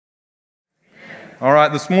All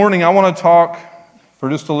right, this morning I want to talk for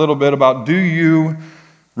just a little bit about do you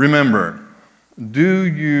remember? Do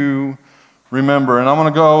you remember? And I'm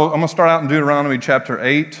going to start out in Deuteronomy chapter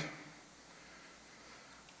 8.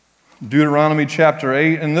 Deuteronomy chapter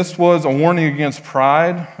 8, and this was a warning against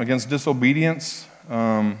pride, against disobedience.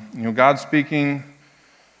 God speaking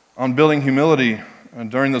on building humility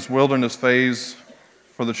during this wilderness phase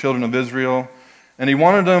for the children of Israel, and he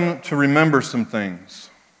wanted them to remember some things.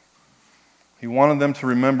 He wanted them to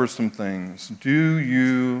remember some things. Do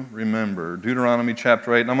you remember? Deuteronomy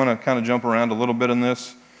chapter 8, and I'm going to kind of jump around a little bit in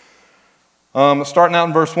this. Starting out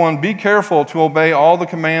in verse 1, be careful to obey all the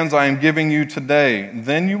commands I am giving you today.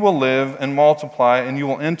 Then you will live and multiply, and you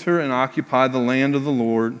will enter and occupy the land of the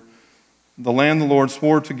Lord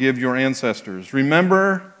swore to give your ancestors.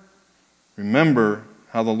 Remember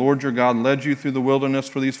how the Lord your God led you through the wilderness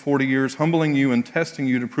for these 40 years, humbling you and testing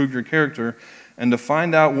you to prove your character and to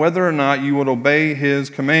find out whether or not you would obey his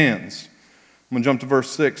commands. I'm going to jump to verse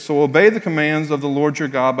 6. So obey the commands of the Lord your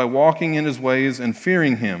God by walking in his ways and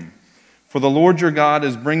fearing him. For the Lord your God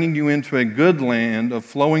is bringing you into a good land of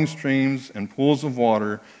flowing streams and pools of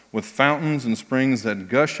water with fountains and springs that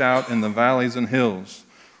gush out in the valleys and hills.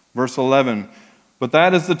 Verse 11, but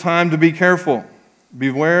that is the time to be careful.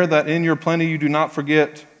 Beware that in your plenty you do not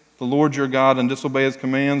forget the Lord your God and disobey his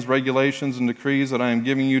commands, regulations, and decrees that I am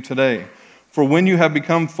giving you today. For when you have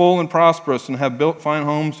become full and prosperous and have built fine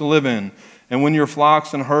homes to live in, and when your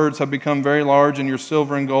flocks and herds have become very large and your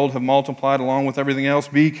silver and gold have multiplied along with everything else,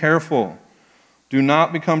 be careful. Do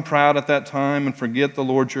not become proud at that time and forget the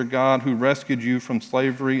Lord your God who rescued you from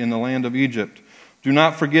slavery in the land of Egypt. Do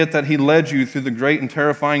not forget that he led you through the great and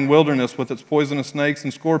terrifying wilderness with its poisonous snakes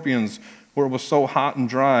and scorpions, where it was so hot and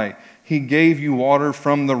dry. He gave you water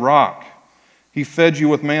from the rock. He fed you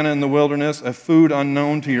with manna in the wilderness, a food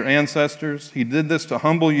unknown to your ancestors. He did this to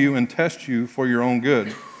humble you and test you for your own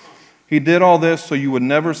good. He did all this so you would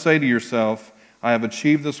never say to yourself, I have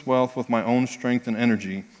achieved this wealth with my own strength and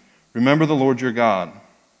energy. Remember the Lord your God.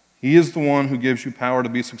 He is the one who gives you power to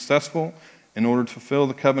be successful in order to fulfill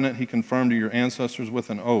the covenant he confirmed to your ancestors with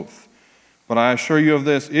an oath. But I assure you of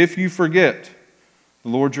this, if you forget the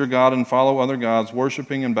Lord your God and follow other gods,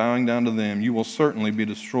 worshiping and bowing down to them, you will certainly be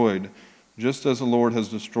destroyed. Just as the Lord has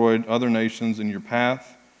destroyed other nations in your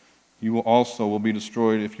path, you will be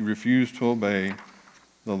destroyed if you refuse to obey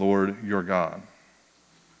the Lord your God.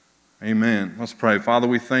 Amen. Let's pray. Father,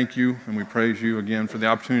 we thank you and we praise you again for the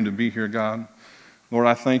opportunity to be here, God. Lord,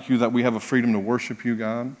 I thank you that we have a freedom to worship you,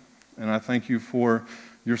 God. And I thank you for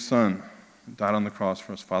your Son who died on the cross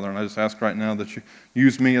for us, Father. And I just ask right now that you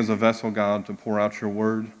use me as a vessel, God, to pour out your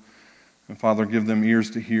word. And Father, give them ears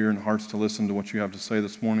to hear and hearts to listen to what you have to say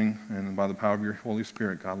this morning. And by the power of your Holy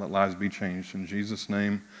Spirit, God, let lives be changed. In Jesus'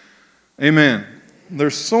 name, amen.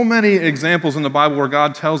 There's so many examples in the Bible where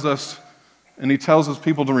God tells us, and he tells his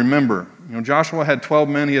people to remember. Joshua had 12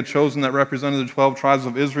 men he had chosen that represented the 12 tribes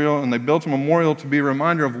of Israel, and they built a memorial to be a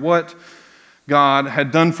reminder of what God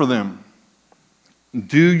had done for them.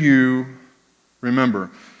 Do you remember?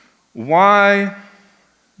 Why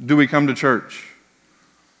do we come to church?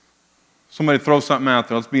 Somebody throw something out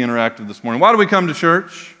there. Let's be interactive this morning. Why do we come to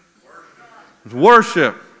church?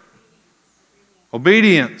 Worship.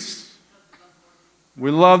 Obedience. We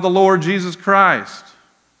love the Lord Jesus Christ.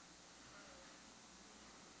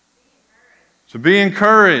 To be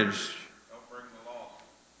encouraged.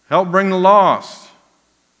 Help bring the lost.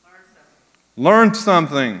 Learn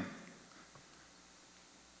something.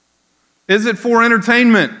 Is it for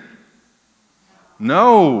entertainment?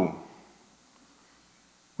 No.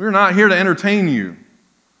 We're not here to entertain you.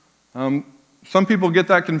 Some people get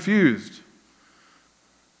that confused.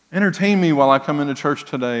 Entertain me while I come into church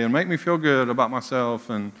today and make me feel good about myself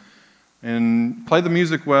and play the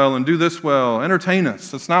music well and do this well. Entertain us.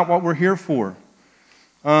 That's not what we're here for.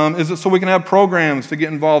 Is it so we can have programs to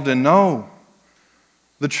get involved in? No.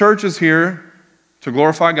 The church is here to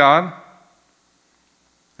glorify God.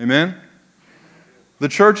 Amen? The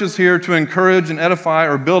church is here to encourage and edify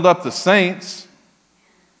or build up the saints.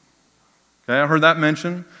 Okay, I heard that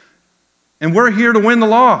mentioned. And we're here to win the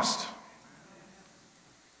lost.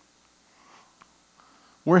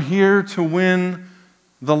 We're here to win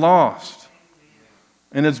the lost.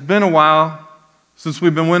 And it's been a while since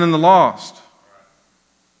we've been winning the lost.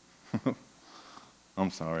 I'm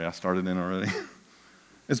sorry, I started in already.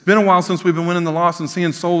 It's been a while since we've been winning the lost and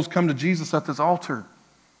seeing souls come to Jesus at this altar.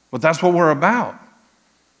 But that's what we're about.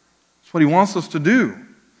 That's what he wants us to do.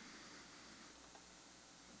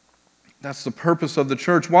 That's the purpose of the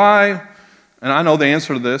church. Why? And I know the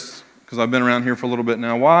answer to this because I've been around here for a little bit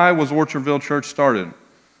now. Why was Orchardville Church started?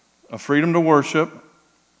 A freedom to worship,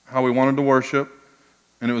 how we wanted to worship,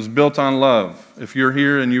 and it was built on love. If you're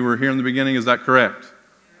here and you were here in the beginning, is that correct?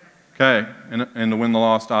 Okay, and to win the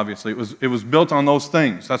lost, obviously. It was built on those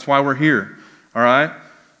things. That's why we're here, all right?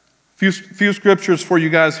 Few scriptures for you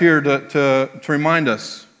guys here to remind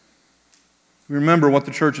us. Remember what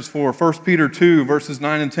the church is for. 1 Peter 2, verses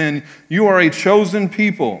 9 and 10. You are a chosen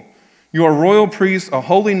people. You are royal priests, a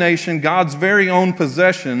holy nation, God's very own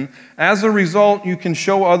possession. As a result, you can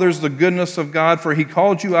show others the goodness of God, for He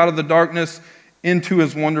called you out of the darkness into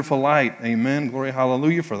His wonderful light. Amen. Glory,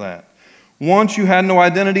 hallelujah for that. Once you had no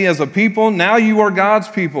identity as a people, now you are God's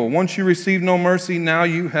people. Once you received no mercy, now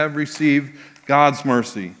you have received God's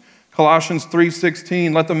mercy. Colossians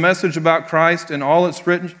 3:16, let the message about Christ and all its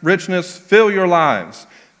richness fill your lives.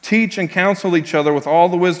 Teach and counsel each other with all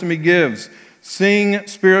the wisdom He gives. Sing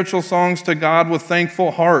spiritual songs to God with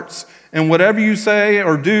thankful hearts. And whatever you say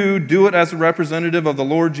or do it as a representative of the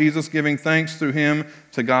Lord Jesus, giving thanks through Him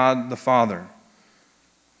to God the Father.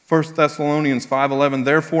 1 Thessalonians 5:11,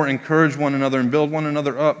 therefore encourage one another and build one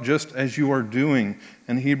another up just as you are doing.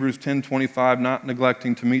 And Hebrews 10:25, not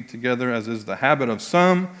neglecting to meet together as is the habit of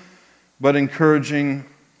some, but encouraging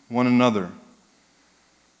one another.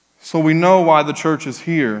 So we know why the church is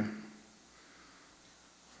here.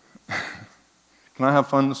 Can I have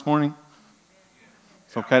fun this morning?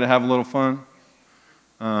 It's okay to have a little fun.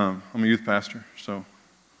 I'm a youth pastor, so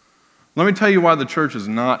let me tell you why the church is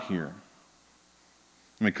not here.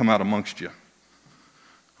 Let me come out amongst you.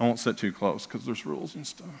 I won't sit too close because there's rules and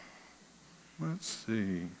stuff. Let's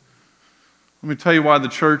see. Let me tell you why the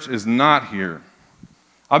church is not here.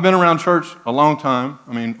 I've been around church a long time.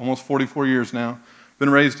 Almost 44 years now.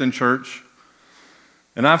 Been raised in church.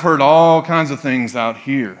 And I've heard all kinds of things out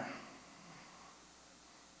here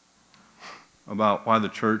about why the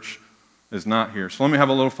church is not here. So let me have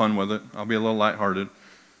a little fun with it. I'll be a little lighthearted.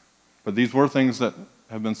 But these were things that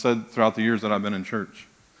have been said throughout the years that I've been in church.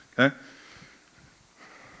 Okay?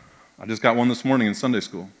 I just got one this morning in Sunday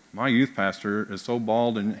school. My youth pastor is so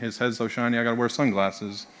bald and his head's so shiny I got to wear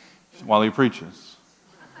sunglasses while he preaches.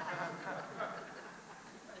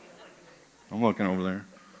 I'm looking over there.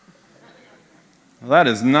 Well, that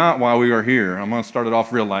is not why we are here. I'm going to start it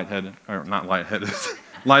off real lightheaded. Or not lightheaded.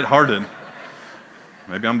 Lighthearted.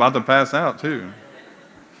 Maybe I'm about to pass out too.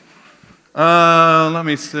 Let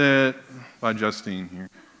me sit by Justine here.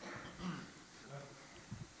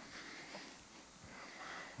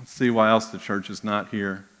 Let's see why else the church is not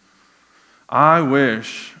here. I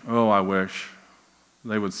wish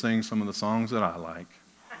they would sing some of the songs that I like.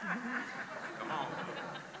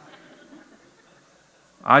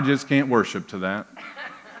 I just can't worship to that.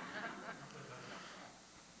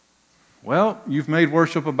 Well, you've made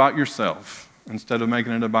worship about yourself instead of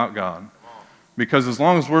making it about God. Because as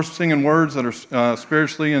long as we're singing words that are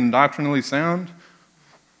spiritually and doctrinally sound,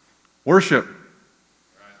 worship.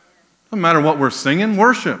 Doesn't matter what we're singing,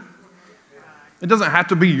 worship. It doesn't have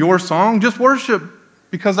to be your song, just worship,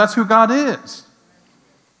 because that's who God is.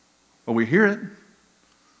 But we hear it.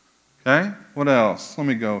 Okay? What else? Let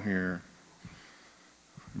me go here.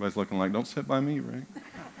 Everybody's looking like, don't sit by me, right?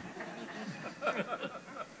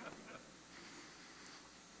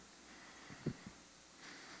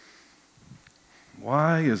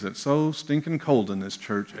 Why is it so stinking cold in this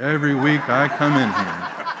church every week I come in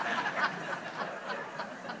here?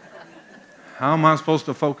 How am I supposed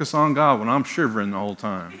to focus on God when I'm shivering the whole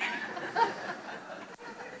time?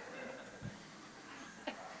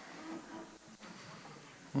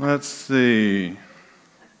 Let's see.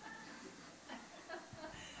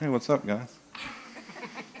 Hey, what's up, guys?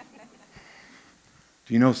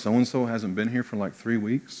 Do you know so-and-so hasn't been here for like 3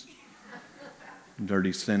 weeks?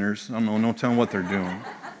 Dirty sinners. I don't know, no telling what they're doing.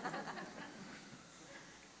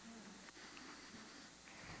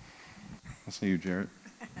 I'll see you, Jarrett.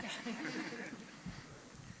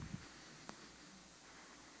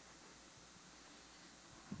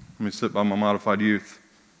 Let me sit by my modified youth.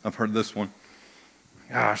 I've heard this one.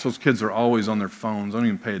 Gosh, those kids are always on their phones. I don't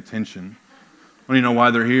even pay attention. I don't even know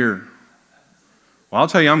why they're here. Well, I'll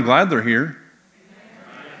tell you, I'm glad they're here.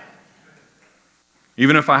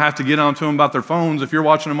 Even if I have to get on to them about their phones, if you're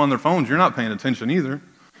watching them on their phones, you're not paying attention either.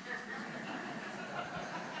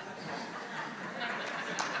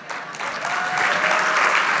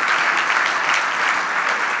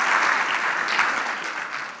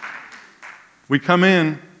 We come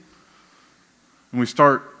in and we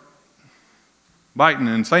start biting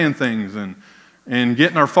and saying things and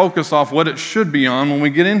getting our focus off what it should be on when we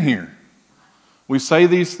get in here. We say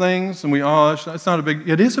these things and it's not a big,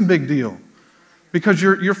 it is a big deal. Because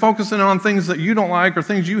you're focusing on things that you don't like or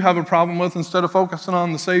things you have a problem with instead of focusing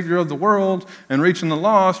on the Savior of the world and reaching the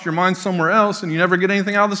lost. Your mind's somewhere else and you never get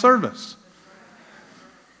anything out of the service.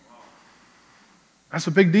 That's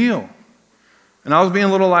a big deal. And I was being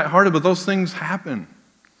a little lighthearted, but those things happen.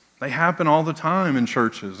 They happen all the time in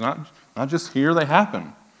churches, not just here, they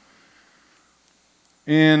happen.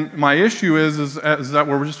 And my issue is that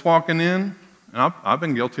we're just walking in, and I've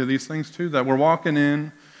been guilty of these things too, that we're walking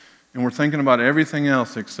in and we're thinking about everything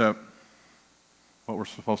else except what we're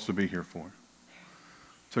supposed to be here for.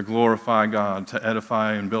 To glorify God, to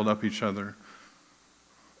edify and build up each other,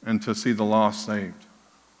 and to see the lost saved.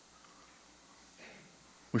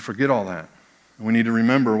 We forget all that. And we need to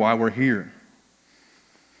remember why we're here.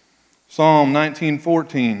 Psalm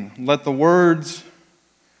 19:14, let the words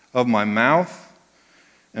of my mouth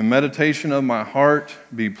and meditation of my heart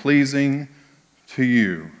be pleasing to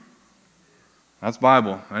you. That's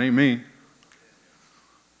Bible. That ain't me.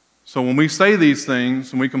 So when we say these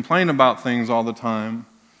things and we complain about things all the time,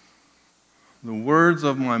 the words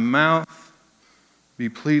of my mouth be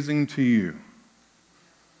pleasing to you.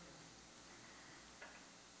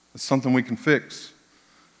 It's something we can fix.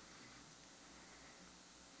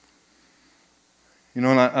 You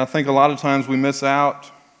know, and I think a lot of times we miss out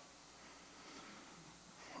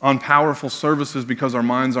on powerful services because our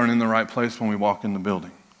minds aren't in the right place when we walk in the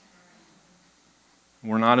building.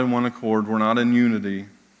 We're not in one accord, we're not in unity,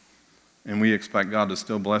 and we expect God to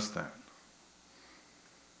still bless that.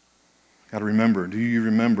 Got to remember. Do you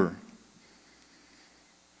remember?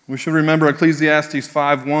 We should remember Ecclesiastes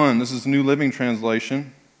 5:1. This is the New Living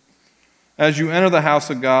Translation. As you enter the house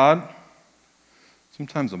of God,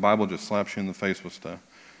 sometimes the Bible just slaps you in the face with stuff.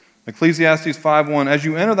 Ecclesiastes 5:1, as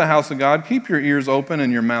you enter the house of God, keep your ears open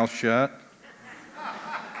and your mouth shut.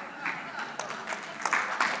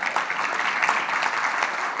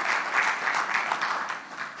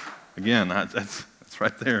 Again, that's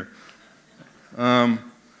right there.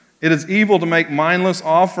 It is evil to make mindless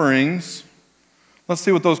offerings. Let's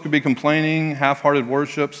see what those could be: complaining, half-hearted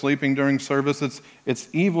worship, sleeping during service. It's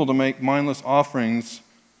evil to make mindless offerings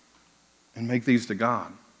and make these to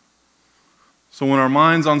God. So when our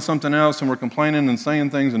mind's on something else and we're complaining and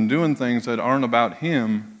saying things and doing things that aren't about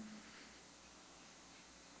Him,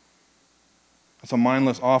 it's a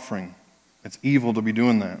mindless offering. It's evil to be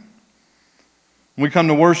doing that. When we come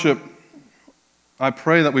to worship, I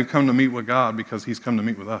pray that we've come to meet with God because He's come to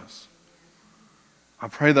meet with us. I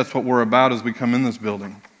pray that's what we're about as we come in this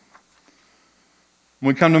building.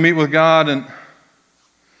 When we come to meet with God and,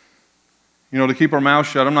 you know, to keep our mouth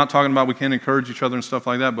shut, I'm not talking about we can't encourage each other and stuff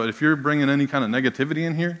like that, but if you're bringing any kind of negativity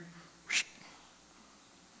in here,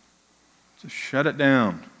 just shut it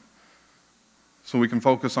down so we can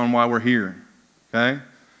focus on why we're here, okay?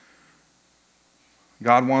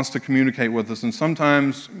 God wants to communicate with us, and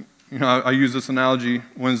sometimes, you know, I use this analogy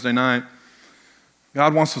Wednesday night.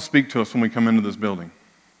 God wants to speak to us when we come into this building,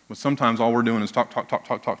 but sometimes all we're doing is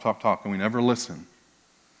talk, and we never listen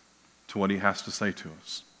to what He has to say to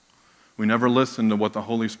us. We never listen to what the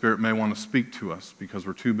Holy Spirit may want to speak to us because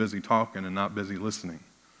we're too busy talking and not busy listening.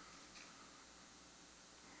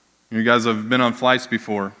 You guys have been on flights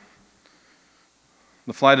before.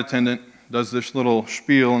 The flight attendant does this little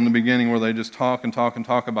spiel in the beginning where they just talk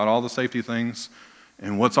about all the safety things.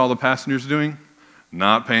 And what's all the passengers doing?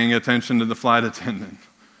 Not paying attention to the flight attendant.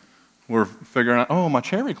 We're figuring out, oh, my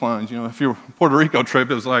chair reclines. You know, if your Puerto Rico trip,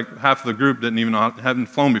 it was like half of the group hadn't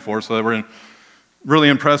flown before, so they were really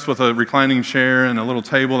impressed with a reclining chair and a little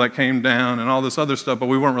table that came down and all this other stuff, but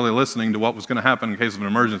we weren't really listening to what was going to happen in case of an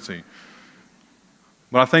emergency.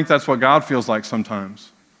 But I think that's what God feels like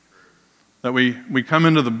sometimes. That we come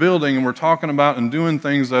into the building and we're talking about and doing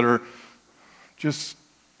things that are just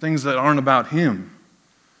things that aren't about Him.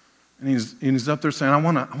 And he's up there saying, I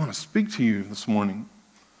want to speak to you this morning.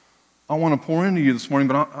 I want to pour into you this morning,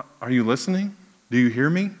 but are you listening? Do you hear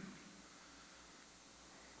me?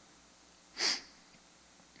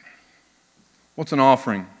 What's an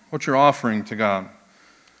offering? What's your offering to God?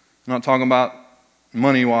 I'm not talking about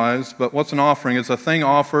money-wise, but what's an offering? It's a thing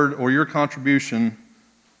offered or your contribution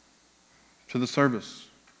to the service.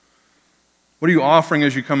 What are you offering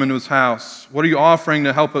as you come into His house? What are you offering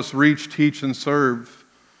to help us reach, teach, and serve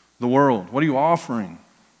the world? What are you offering?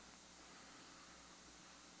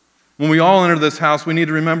 When we all enter this house, we need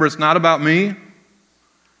to remember it's not about me.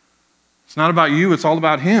 It's not about you. It's all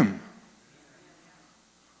about Him.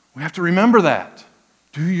 We have to remember that.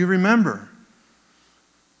 Do you remember?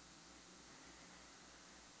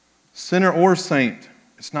 Sinner or saint,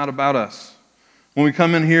 it's not about us. When we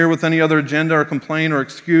come in here with any other agenda or complaint or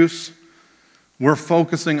excuse, we're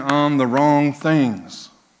focusing on the wrong things.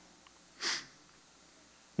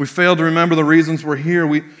 We fail to remember the reasons we're here,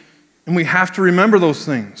 and we have to remember those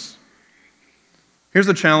things. Here's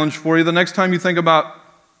a challenge for you. The next time you think about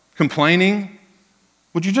complaining,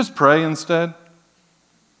 would you just pray instead?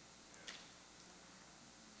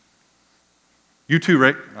 You too,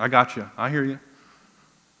 Rick. I got you. I hear you.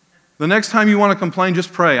 The next time you want to complain,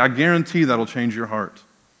 just pray. I guarantee that'll change your heart.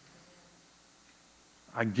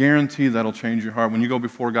 I guarantee that'll change your heart. When you go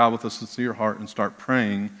before God with a sincere heart and start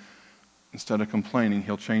praying instead of complaining,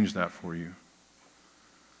 He'll change that for you.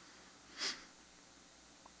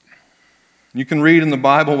 You can read in the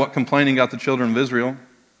Bible what complaining got the children of Israel.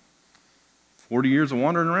 40 years of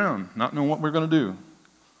wandering around, not knowing what we're going to do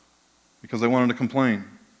because they wanted to complain.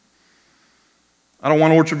 I don't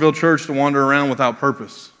want Orchardville Church to wander around without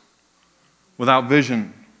purpose, without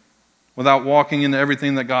vision, without walking into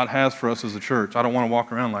everything that God has for us as a church. I don't want to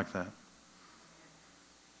walk around like that.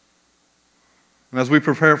 And as we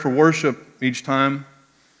prepare for worship each time,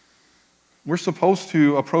 we're supposed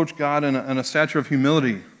to approach God in a stature of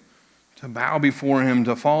humility, to bow before Him,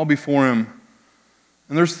 to fall before Him.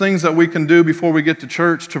 And there's things that we can do before we get to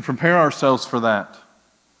church to prepare ourselves for that.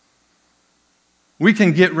 We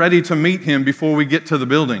can get ready to meet Him before we get to the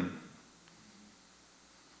building.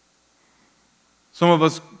 Some of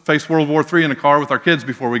us face World War III in a car with our kids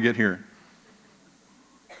before we get here.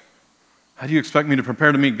 How do you expect me to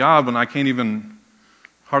prepare to meet God when I can't even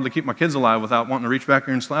hardly keep my kids alive without wanting to reach back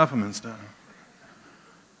here and slap them and stuff?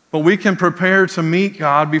 But we can prepare to meet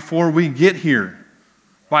God before we get here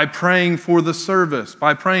by praying for the service,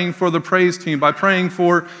 by praying for the praise team, by praying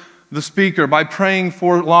for the speaker, by praying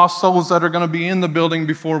for lost souls that are going to be in the building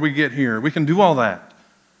before we get here. We can do all that.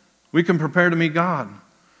 We can prepare to meet God.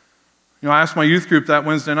 You know, I asked my youth group that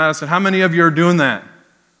Wednesday night, I said, how many of you are doing that?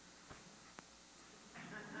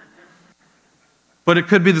 But it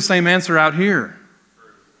could be the same answer out here.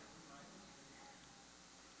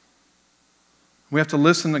 We have to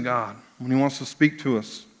listen to God when He wants to speak to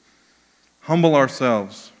us. Humble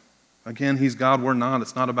ourselves. Again, He's God, we're not.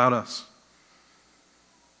 It's not about us.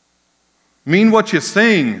 Mean what you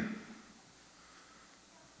sing.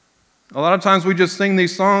 A lot of times we just sing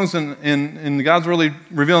these songs and God's really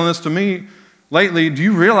revealing this to me lately. Do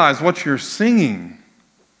you realize what you're singing?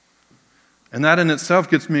 And that in itself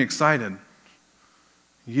gets me excited.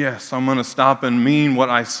 Yes, I'm going to stop and mean what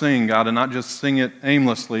I sing, God, and not just sing it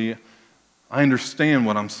aimlessly. I understand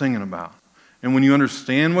what I'm singing about. And when you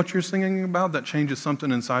understand what you're singing about, that changes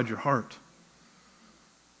something inside your heart.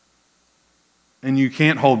 And you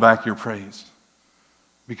can't hold back your praise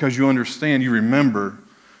because you understand, you remember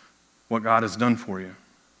what God has done for you.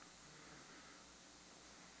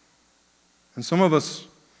 And some of us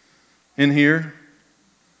in here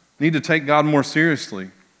need to take God more seriously.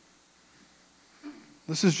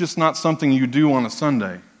 This is just not something you do on a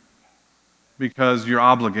Sunday because you're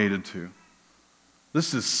obligated to.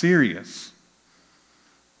 This is serious.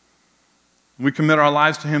 We commit our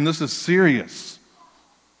lives to Him. This is serious.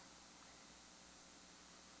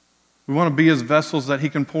 We want to be His vessels that He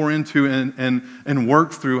can pour into and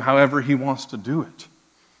work through however He wants to do it.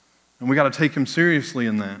 And we got to take Him seriously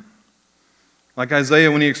in that. Like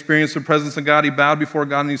Isaiah, when he experienced the presence of God, he bowed before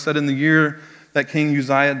God and he said, in the year that King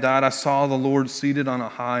Uzziah died, I saw the Lord seated on a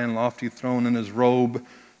high and lofty throne, and His robe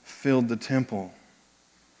filled the temple.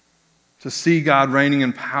 To see God reigning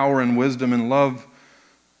in power and wisdom and love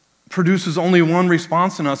produces only one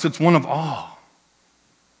response in us. It's one of awe.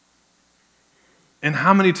 And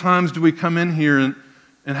how many times do we come in here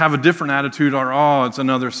and have a different attitude, or, oh, it's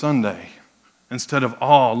another Sunday, instead of,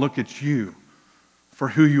 oh, look at you for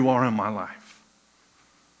who you are in my life.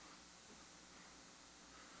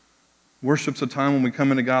 Worship's a time when we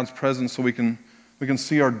come into God's presence so we can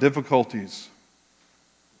see our difficulties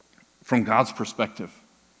from God's perspective.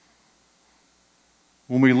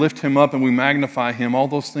 When we lift Him up and we magnify Him, all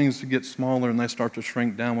those things get smaller and they start to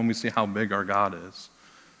shrink down when we see how big our God is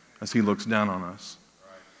as He looks down on us.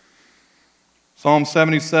 Psalm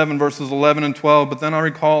 77, verses 11 and 12, but then I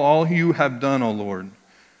recall all You have done, O Lord.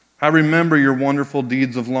 I remember Your wonderful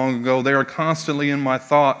deeds of long ago. They are constantly in my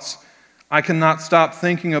thoughts. I cannot stop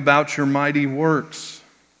thinking about Your mighty works.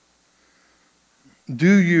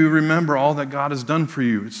 Do you remember all that God has done for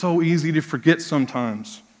you? It's so easy to forget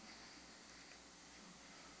sometimes.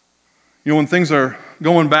 You know, when things are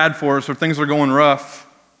going bad for us or things are going rough,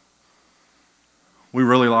 we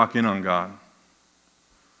really lock in on God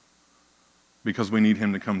because we need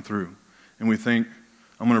Him to come through. And we think,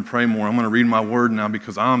 I'm going to pray more. I'm going to read my word now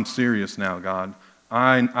because I'm serious now, God.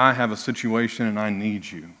 I have a situation and I need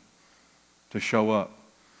You to show up.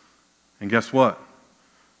 And guess what?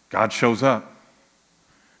 God shows up.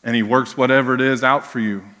 And He works whatever it is out for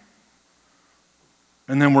you.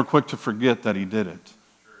 And then we're quick to forget that He did it.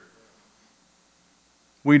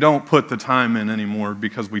 We don't put the time in anymore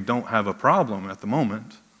because we don't have a problem at the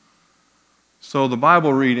moment. So the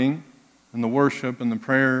Bible reading and the worship and the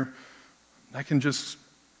prayer,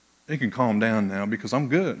 it You can calm down now because I'm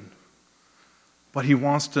good. But he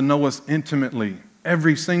wants to know us intimately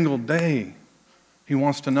every single day. He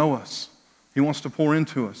wants to know us. He wants to pour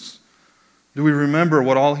into us. Do we remember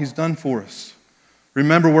what all he's done for us?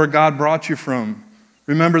 Remember where God brought you from.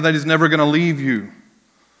 Remember that he's never going to leave you.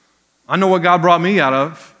 I know what God brought me out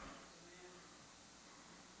of.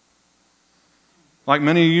 Like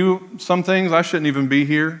many of you, some things I shouldn't even be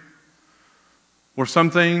here. Or some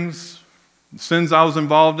things, sins I was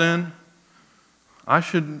involved in, I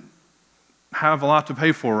should have a lot to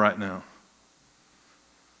pay for right now.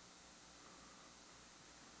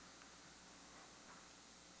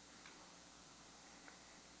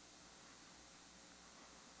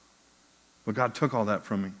 But God took all that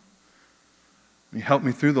from me. He helped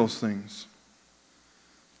me through those things.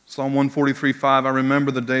 Psalm 143:5, I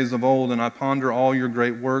remember the days of old, and I ponder all your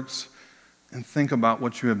great works and think about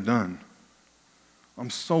what you have done. I'm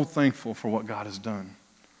so thankful for what God has done.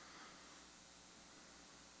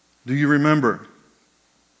 Do you remember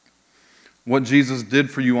what Jesus did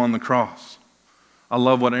for you on the cross? I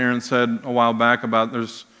love what Aaron said a while back about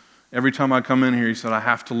every time I come in here, he said, I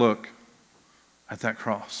have to look at that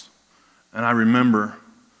cross. And I remember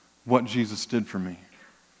what Jesus did for me.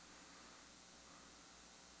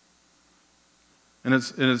 And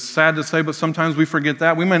it's sad to say, but sometimes we forget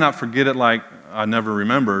that. We may not forget it like I never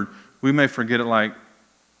remembered. We may forget it like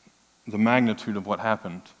the magnitude of what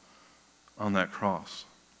happened on that cross.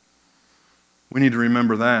 We need to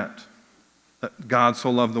remember that God so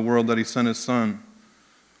loved the world that he sent his Son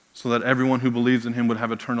so that everyone who believes in him would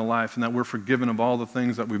have eternal life, and that we're forgiven of all the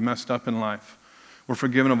things that we've messed up in life. We're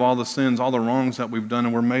forgiven of all the sins, all the wrongs that we've done,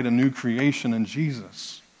 and we're made a new creation in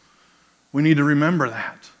Jesus. We need to remember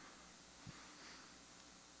that.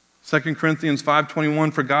 2 Corinthians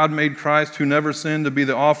 5:21, for God made Christ, who never sinned, to be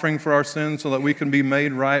the offering for our sins so that we can be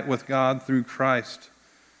made right with God through Christ.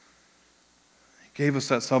 He gave us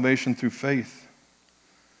that salvation through faith.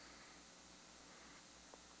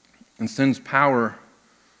 And sin's power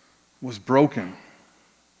was broken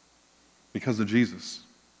because of Jesus.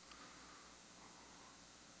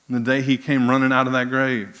 And the day he came running out of that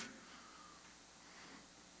grave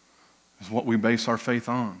is what we base our faith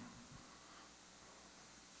on.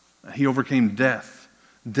 He overcame death.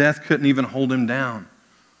 Death couldn't even hold him down.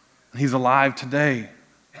 And he's alive today.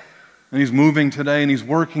 And he's moving today, and he's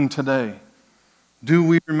working today. Do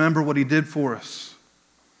we remember what he did for us?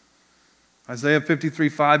 Isaiah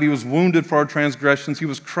 53:5, he was wounded for our transgressions. He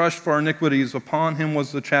was crushed for our iniquities. Upon him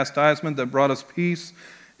was the chastisement that brought us peace,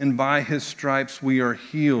 and by his stripes we are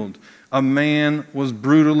healed. A man was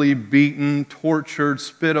brutally beaten, tortured,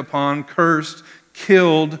 spit upon, cursed,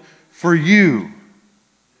 killed for you.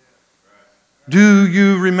 Do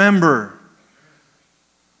you remember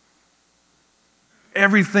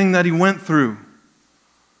everything that he went through?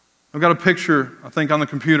 I've got a picture, I think, on the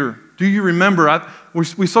computer. Do you remember?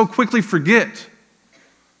 We so quickly forget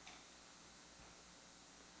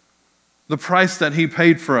the price that he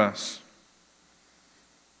paid for us.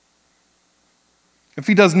 If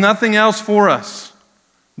he does nothing else for us,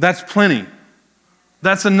 that's plenty.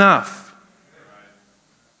 That's enough.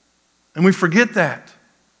 And we forget that.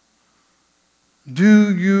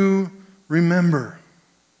 Do you remember?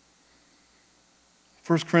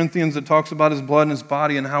 1 Corinthians, it talks about his blood and his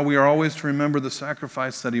body and how we are always to remember the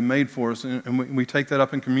sacrifice that he made for us, and we take that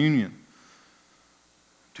up in communion.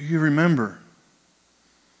 Do you remember?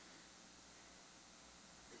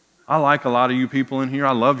 I like a lot of you people in here.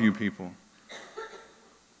 I love you people.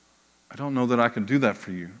 I don't know that I can do that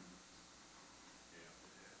for you.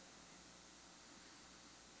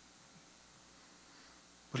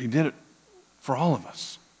 But he did it for all of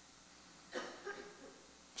us,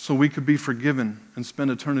 so we could be forgiven and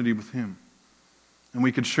spend eternity with him, and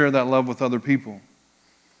we could share that love with other people.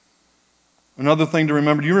 Another thing to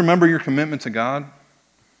remember, do you remember your commitment to God?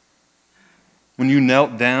 When you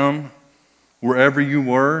knelt down wherever you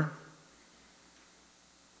were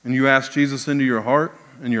and you asked Jesus into your heart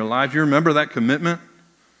and your life, do you remember that commitment?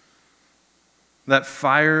 That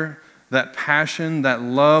fire, that passion, that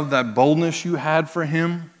love, that boldness you had for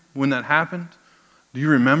him when that happened? Do you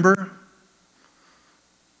remember?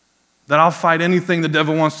 That I'll fight anything the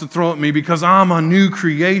devil wants to throw at me because I'm a new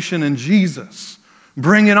creation in Jesus.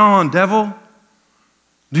 Bring it on, devil.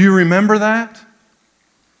 Do you remember that?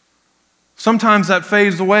 Sometimes that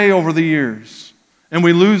fades away over the years, and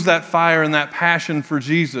we lose that fire and that passion for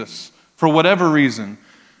Jesus for whatever reason.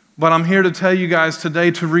 But I'm here to tell you guys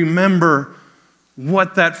today to remember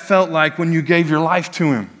what that felt like when you gave your life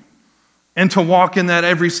to him, and to walk in that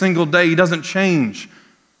every single day. He doesn't change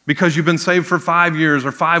because you've been saved for 5 years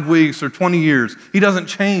or 5 weeks or 20 years. He doesn't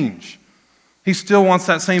change. He still wants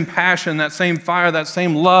that same passion, that same fire, that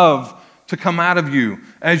same love to come out of you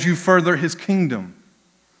as you further His kingdom.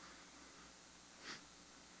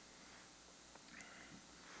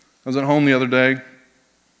 I was at home the other day,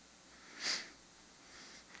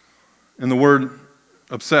 and the word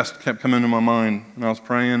obsessed kept coming to my mind, and I was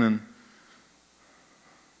praying, and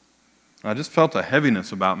I just felt a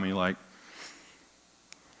heaviness about me, like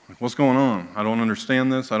what's going on? I don't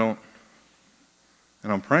understand this. And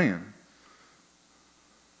I'm praying.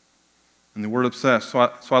 And the word obsessed. So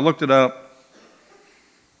I looked it up.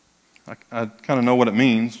 I kind of know what it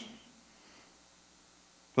means.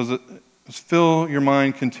 Does it fill your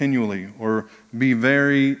mind continually or be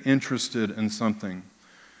very interested in something?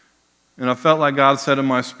 And I felt like God said in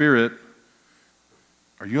my spirit,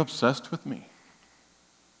 are you obsessed with me?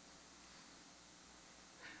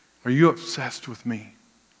 Are you obsessed with me?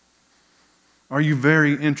 Are you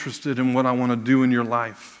very interested in what I want to do in your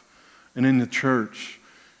life and in the church?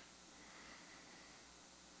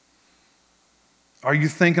 Are you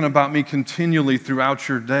thinking about me continually throughout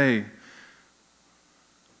your day?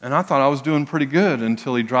 And I thought I was doing pretty good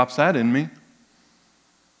until He drops that in me.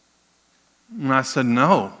 And I said,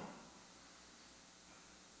 no.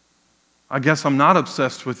 I guess I'm not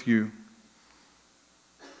obsessed with you.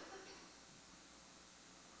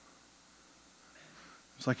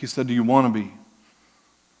 It's like He said, do you want to be?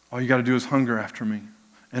 All you got to do is hunger after me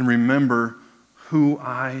and remember who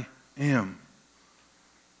I am.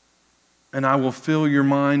 And I will fill your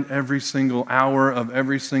mind every single hour of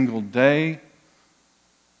every single day.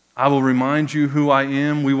 I will remind you who I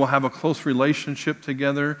am. We will have a close relationship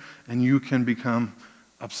together, and you can become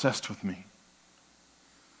obsessed with me.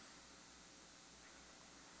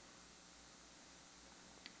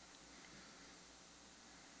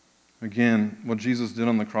 Again, what Jesus did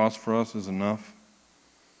on the cross for us is enough.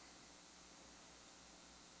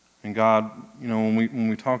 And God, when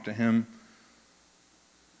we talk to Him,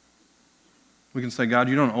 we can say, God,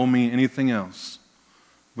 you don't owe me anything else,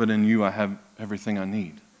 but in you I have everything I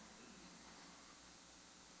need.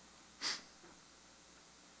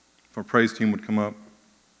 If our praise team would come up.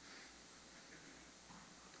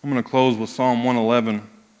 I'm going to close with Psalm 111.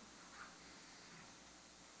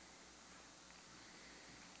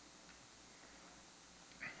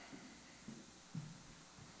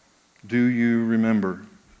 Do you remember?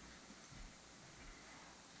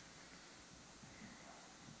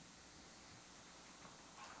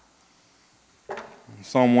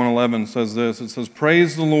 Psalm 111 says this. It says,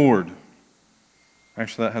 praise the Lord.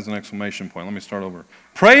 Actually, that has an exclamation point. Let me start over.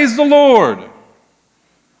 Praise the Lord.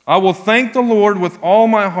 I will thank the Lord with all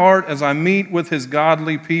my heart as I meet with His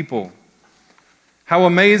godly people. How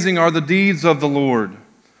amazing are the deeds of the Lord.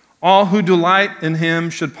 All who delight in Him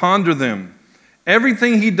should ponder them.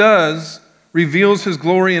 Everything He does reveals His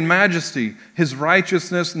glory and majesty. His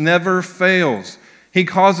righteousness never fails. He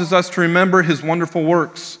causes us to remember His wonderful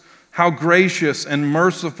works. How gracious and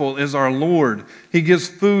merciful is our Lord. He gives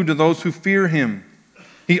food to those who fear Him.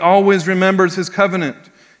 He always remembers His covenant.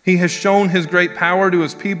 He has shown His great power to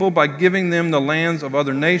His people by giving them the lands of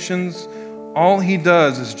other nations. All He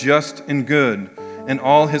does is just and good, and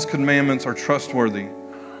all His commandments are trustworthy.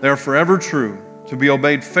 They are forever true, to be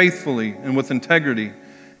obeyed faithfully and with integrity.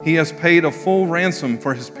 He has paid a full ransom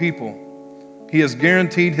for His people. He has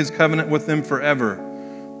guaranteed His covenant with them forever.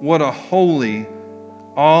 What a holy,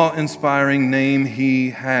 awe-inspiring name He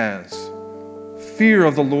has. Fear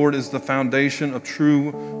of the Lord is the foundation of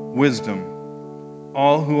true wisdom.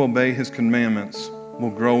 All who obey His commandments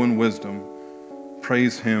will grow in wisdom.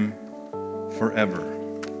 Praise Him forever.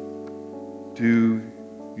 Do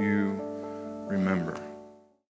you remember?